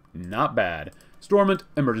 700. Not bad. Stormont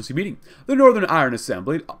Emergency Meeting. The Northern Iron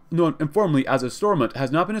Assembly, known informally as a Stormont,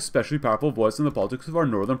 has not been an especially powerful voice in the politics of our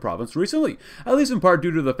northern province recently, at least in part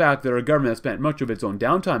due to the fact that our government has spent much of its own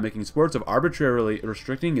downtime making sports of arbitrarily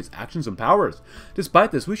restricting its actions and powers.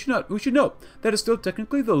 Despite this, we should note that it's still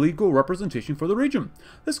technically the legal representation for the region.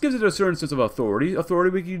 This gives it a certain sense of authority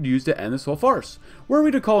we could use to end this whole farce. Were we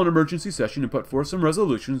to call an emergency session and put forth some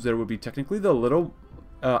resolutions, there would be technically the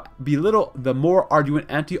more ardent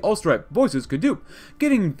anti-Ulsterite voices could do.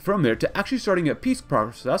 Getting from there to actually starting a peace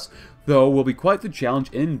process, though, will be quite the challenge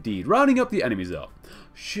indeed. Rounding up the enemies, though.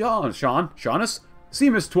 Seamus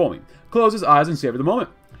Twomey closed his eyes and savored the moment.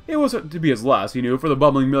 It was to be his last, he knew, for the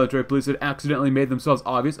bumbling military police had accidentally made themselves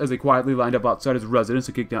obvious as they quietly lined up outside his residence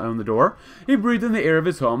to kick down the door. He breathed in the air of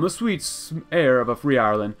his home, the sweet air of a free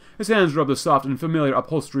Ireland. His hands rubbed the soft and familiar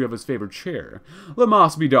upholstery of his favourite chair.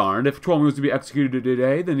 Lamas be darned. If Twomey was to be executed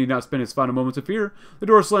today, then he'd not spend his final moments of fear. The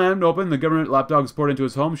door slammed open, the government lapdogs poured into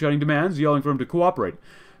his home, shouting demands, yelling for him to cooperate.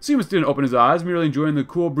 Seamus didn't open his eyes, merely enjoying the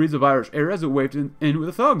cool breeze of Irish air as it waved in with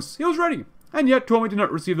the thugs. He was ready. And yet, Twomey did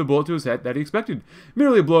not receive the bullet to his head that he expected,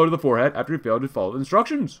 merely a blow to the forehead after he failed to follow the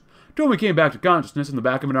instructions. Twomey came back to consciousness in the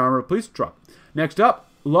back of an armored police truck. Next up,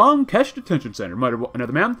 Long Kesh Detention Center, muttered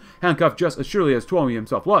another man, handcuffed just as surely as Twomey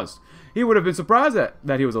himself was. He would have been surprised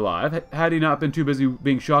that he was alive, had he not been too busy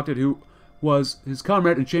being shocked at who his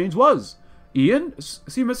comrade in chains was. Ian?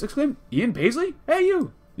 Seamus exclaimed. Ian Paisley? Hey,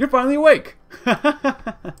 you! You're finally awake!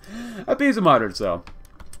 Appease him muttered so.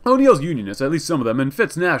 O'Neill's Unionists, at least some of them, and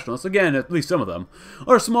Fitz Nationalists, again, at least some of them,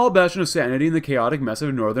 are a small bastion of sanity in the chaotic mess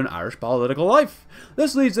of Northern Irish political life.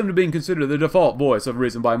 This leads them to being considered the default voice of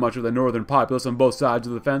reason by much of the northern populace on both sides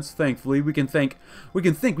of the fence. Thankfully, we can think we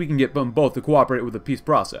can get them both to cooperate with the peace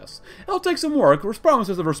process. It'll take some work, with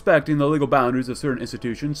promises of respecting the legal boundaries of certain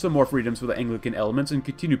institutions, some more freedoms for the Anglican elements, and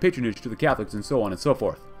continued patronage to the Catholics, and so on and so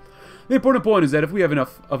forth. The important point is that if we have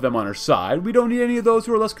enough of them on our side, we don't need any of those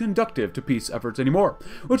who are less conductive to peace efforts anymore,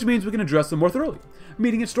 which means we can address them more thoroughly.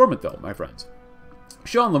 Meeting at Stormont, though, my friends.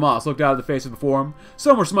 Sean Lamas looked out at the faces before him.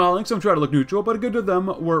 Some were smiling, some tried to look neutral, but a good of them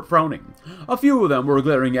were frowning. A few of them were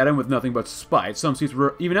glaring at him with nothing but spite. Some seats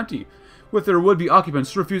were even empty, with their would-be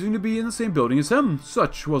occupants refusing to be in the same building as him.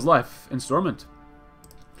 Such was life in Stormont.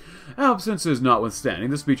 Absences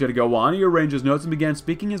notwithstanding, the speech had to go on. He arranged his notes and began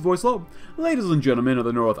speaking, his voice low. Ladies and gentlemen of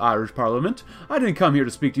the North Irish Parliament, I didn't come here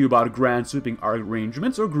to speak to you about grand sweeping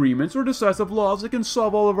arrangements or agreements or decisive laws that can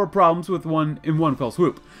solve all of our problems in one fell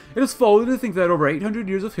swoop. It is folly to think that over 800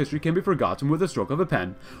 years of history can be forgotten with a stroke of a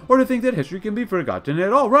pen, or to think that history can be forgotten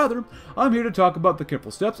at all. Rather, I'm here to talk about the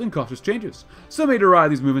careful steps and cautious changes. Some may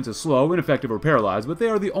deride these movements as slow, ineffective, or paralyzed, but they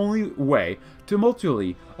are the only way to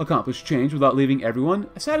multiply accomplish change without leaving everyone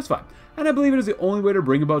satisfied. And I believe it is the only way to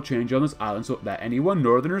bring about change on this island so that anyone,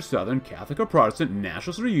 Northern or Southern, Catholic or Protestant,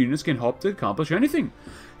 Nationalist or Unionist, can hope to accomplish anything.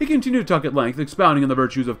 He continued to talk at length, expounding on the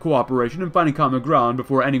virtues of cooperation and finding common ground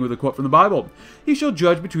before ending with a quote from the Bible. He shall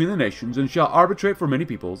judge between the nations, and shall arbitrate for many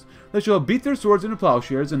peoples. They shall beat their swords into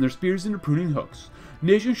plowshares, and their spears into pruning hooks.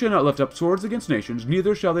 Nations shall not lift up swords against nations,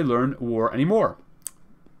 neither shall they learn war any more.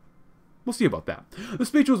 We'll see about that. The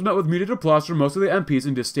speech was met with muted applause from most of the MPs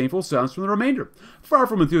and disdainful silence from the remainder. Far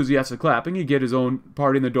from enthusiastic clapping, he get his own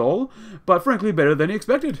party in the dole, but frankly better than he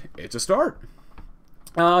expected. It's a start.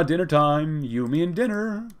 Dinner time. You, me, and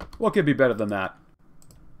dinner. What could be better than that?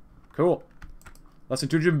 Cool. Less than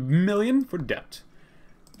 200 million for debt.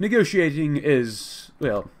 Negotiating is,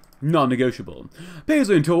 well, non-negotiable.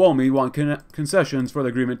 Paisley and Twomey want concessions for the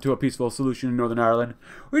agreement to a peaceful solution in Northern Ireland.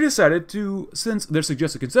 We decided to, since their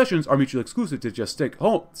suggested concessions are mutually exclusive, to just stick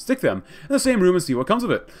them in the same room and see what comes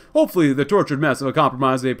of it. Hopefully, the tortured mess of a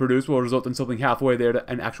compromise they produce will result in something halfway there to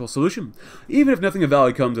an actual solution. Even if nothing of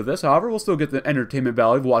value comes of this, however, we'll still get the entertainment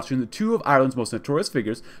value of watching the two of Ireland's most notorious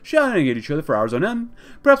figures shouting at each other for hours on end.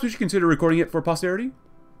 Perhaps we should consider recording it for posterity?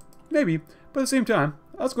 Maybe, but at the same time,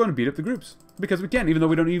 let's go and beat up the groups. Because we can, even though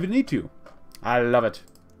we don't even need to. I love it.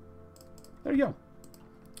 There you go.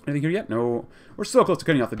 Anything here yet? No. We're so close to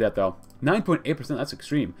cutting off the debt, though. 9.8%, that's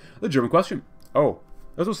extreme. The German question. Oh,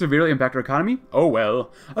 this will severely impact our economy? Oh,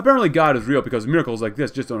 well. Apparently God is real because miracles like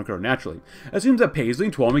this just don't occur naturally. It seems that Paisley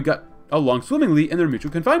and Twomey got along swimmingly in their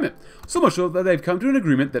mutual confinement. So much so that they've come to an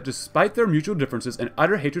agreement that despite their mutual differences and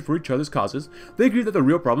utter hatred for each other's causes, they agree that the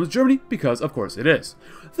real problem is Germany, because of course it is.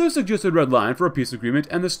 The suggested red line for a peace agreement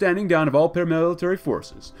and the standing down of all paramilitary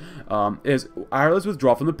forces is Ireland's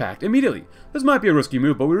withdrawal from the pact immediately. This might be a risky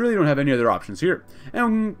move, but we really don't have any other options here.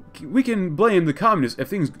 And we can blame the communists if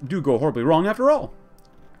things do go horribly wrong after all.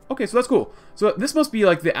 Okay, so that's cool. So this must be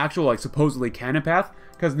like the actual, like, supposedly canon path,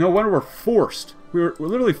 because no wonder we're forced. We're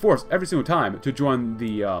literally forced every single time to join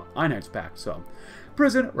the Einheitspact. So,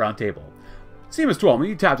 prison round table. Seamus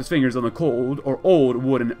Twalmey tapped his fingers on the cold or old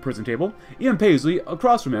wooden prison table. Ian Paisley,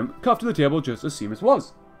 across from him, cuffed to the table just as Seamus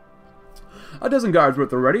was. A dozen guards were at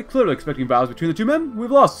the ready, clearly expecting battles between the two men.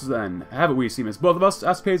 We've lost, then, haven't we, Seamus? Both of us?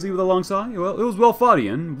 Asked Paisley with a long sigh. Well, it was well fought,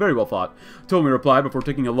 Ian. Very well fought. Twalmey replied before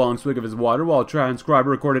taking a long swig of his water while a transcriber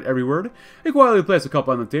recorded every word. He quietly placed a cup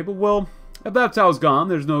on the table. Well, if that's how it's gone,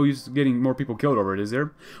 there's no use getting more people killed over it, is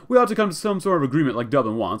there? We ought to come to some sort of agreement like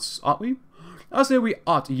Dublin wants, ought we? I say we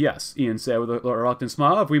ought, yes, Ian said with a reluctant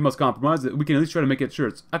smile. If we must compromise, we can at least try to make it sure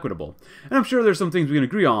it's equitable. And I'm sure there's some things we can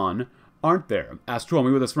agree on, aren't there? Asked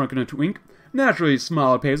Twalmey with a smirk and a wink. Naturally,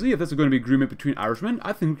 smiled Paisley. If this is going to be an agreement between Irishmen,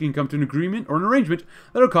 I think we can come to an agreement or an arrangement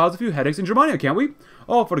that'll cause a few headaches in Germania, can't we?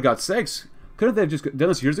 Oh, for God's sakes. Couldn't they have just done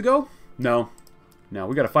this years ago? No. No,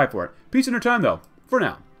 we gotta fight for it. Peace in our time, though. For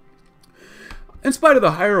now. In spite of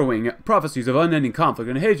the harrowing prophecies of unending conflict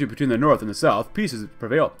and hatred between the North and the South, peace has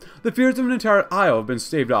prevailed. The fears of an entire isle have been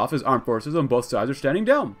staved off as armed forces on both sides are standing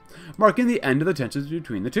down, marking the end of the tensions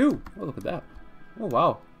between the two. Oh, look at that. Oh,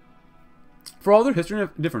 wow. For all their history and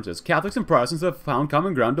differences, Catholics and Protestants have found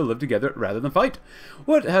common ground to live together rather than fight.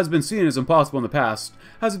 What has been seen as impossible in the past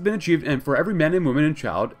has been achieved, and for every man and woman and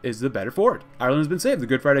child is the better for it. Ireland has been saved. The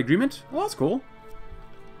Good Friday Agreement? Well, that's cool.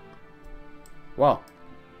 Wow.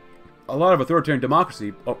 A lot of authoritarian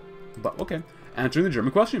democracy. Oh, but okay. Answering the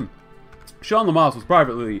German question. Sean Lamasse was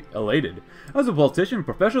privately elated. As a politician,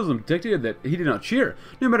 professionalism dictated that he did not cheer,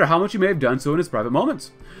 no matter how much he may have done so in his private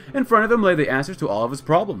moments. In front of him lay the answers to all of his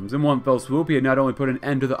problems. In one fell swoop, he had not only put an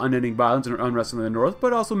end to the unending violence and unrest in the North,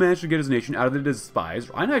 but also managed to get his nation out of the despised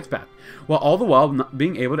Einheitspact, while all the while not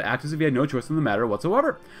being able to act as if he had no choice in the matter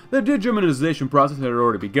whatsoever. The de-Germanization process had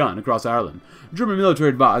already begun across Ireland. German military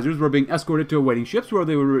advisors were being escorted to awaiting ships where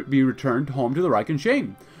they would be returned home to the Reich in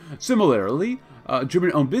shame. Similarly,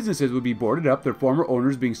 German-owned businesses would be boarded up, their former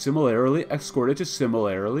owners being similarly escorted to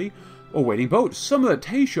similarly awaiting boats. Some of the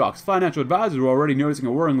Taoiseach's financial advisors were already noticing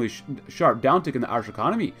a worryingly sharp downtick in the Irish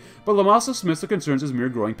economy, but Lamasse dismissed the concerns as mere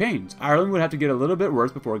growing pains. Ireland would have to get a little bit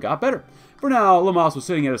worse before it got better. For now, Lamasse was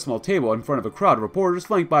sitting at a small table in front of a crowd of reporters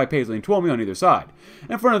flanked by Paisley and Twalmey on either side.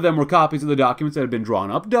 In front of them were copies of the documents that had been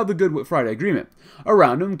drawn up, dubbed the Good Friday Agreement.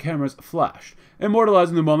 Around him, cameras flashed,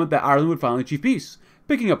 immortalizing the moment that Ireland would finally achieve peace.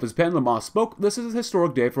 Picking up his pen, Lamasse spoke. This is a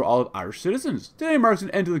historic day for all of Irish citizens. Today marks an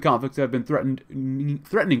end to the conflicts that have been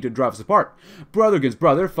threatening to drive us apart. Brother against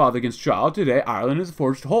brother, father against child, today Ireland is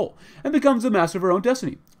forged whole, and becomes the master of her own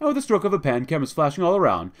destiny. And with a stroke of a pen, cameras flashing all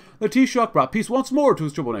around, the Taoiseach brought peace once more to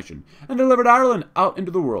his troubled nation, and delivered Ireland out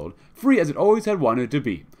into the world, free as it always had wanted it to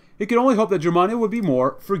be. He could only hope that Germania would be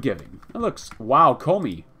more forgiving. It looks, wow,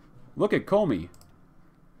 Comey. Look at Comey.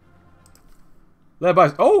 Led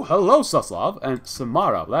by, oh, hello, Suslav and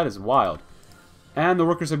Samara. That is wild. And the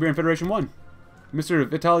Workers' Siberian Federation won. Mr.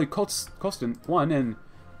 Vitaly Kostin won, and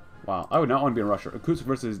wow, I would not want to be in Russia. Irkutsk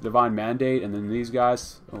versus Divine Mandate, and then these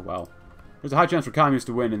guys. Oh, wow. There's a high chance for communists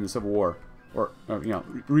to win in the Civil War. Or you know,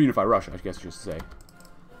 reunify Russia, I guess I should say.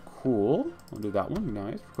 Cool. I'll do that one.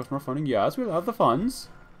 Nice. Request more funding. Yes, we'll have the funds.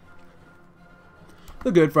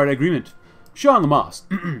 The Good Friday Agreement. Sean Lamasse.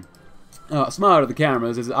 Smiled at the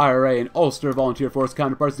cameras as the IRA and Ulster Volunteer Force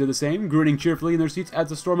counterparts did the same, grinning cheerfully in their seats as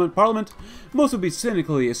the storm at Parliament. Most would be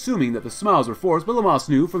cynically assuming that the smiles were forced, but Lamasse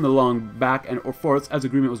knew from the long back and forths as the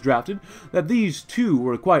agreement was drafted that these two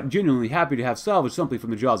were quite genuinely happy to have salvaged something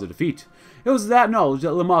from the jaws of defeat. It was that knowledge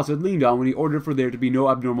that Lamasse had leaned on when he ordered for there to be no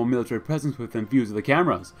abnormal military presence within views of the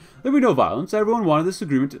cameras. There would be no violence. Everyone wanted this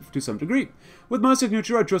agreement to some degree. With my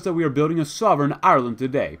signature, I trust that we are building a sovereign Ireland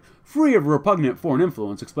today, free of repugnant foreign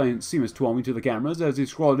influence, explained Seamus Twalmey to the cameras as he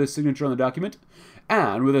scrawled his signature on the document.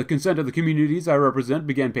 And, with the consent of the communities I represent,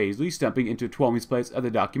 began Paisley, stepping into Twalmey's place at the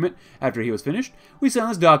document after he was finished. We sent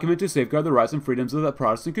this document to safeguard the rights and freedoms of the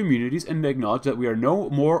Protestant communities and acknowledge that we are no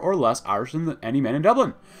more or less Irish than any man in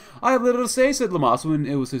Dublin. I have little to say, said Lamasse when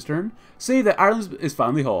it was his turn. Say that Ireland is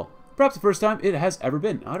finally whole. Perhaps the first time it has ever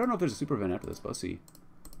been. I don't know if there's a super event after this, but let's see.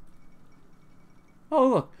 Oh,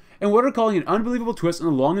 look. And what are calling an unbelievable twist in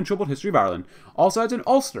the long and troubled history of Ireland, all sides in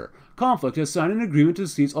Ulster conflict has signed an agreement to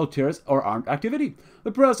cease ulterior or armed activity.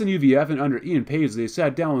 The press and UVF and under Ian Paisley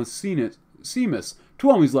sat down with Seamus,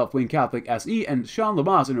 Twalmey's left-wing Catholic SE, and Sean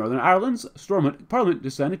Lamasse in Northern Ireland's Stormont Parliament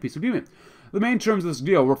to sign a peace agreement. The main terms of this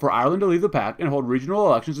deal were for Ireland to leave the pact and hold regional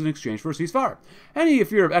elections in exchange for a ceasefire. Any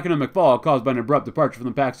fear of economic fall caused by an abrupt departure from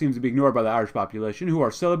the pact seems to be ignored by the Irish population, who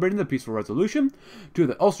are celebrating the peaceful resolution to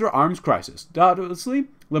the Ulster arms crisis. Doubtlessly,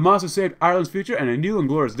 Lamasse has saved Ireland's future, and a new and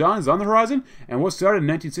glorious dawn is on the horizon, and what started in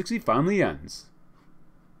 1960 finally ends.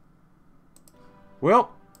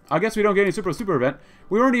 Well, I guess we don't get any super event.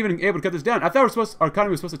 We weren't even able to cut this down. I thought our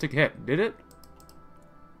economy was supposed to take a hit. Did it?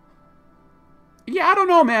 Yeah, I don't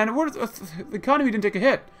know, man. The economy didn't take a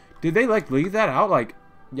hit. Did they, like, leave that out? Like,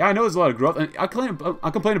 yeah, I know there's a lot of growth. And I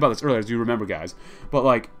complained about this earlier, as you remember, guys. But,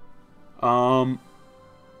 like, the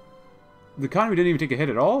economy didn't even take a hit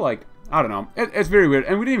at all. Like, I don't know. It's very weird.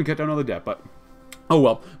 And we didn't even cut down all the debt, but... Oh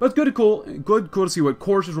well, but it's good to see what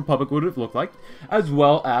Corish's Republic would have looked like, as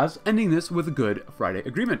well as ending this with a good Friday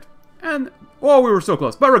agreement. And, well, we were so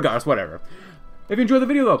close, but regardless, whatever. If you enjoyed the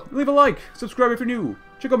video, though, leave a like, subscribe if you're new,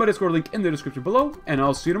 check out my Discord link in the description below, and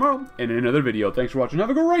I'll see you tomorrow in another video. Thanks for watching, have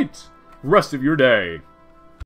a great rest of your day.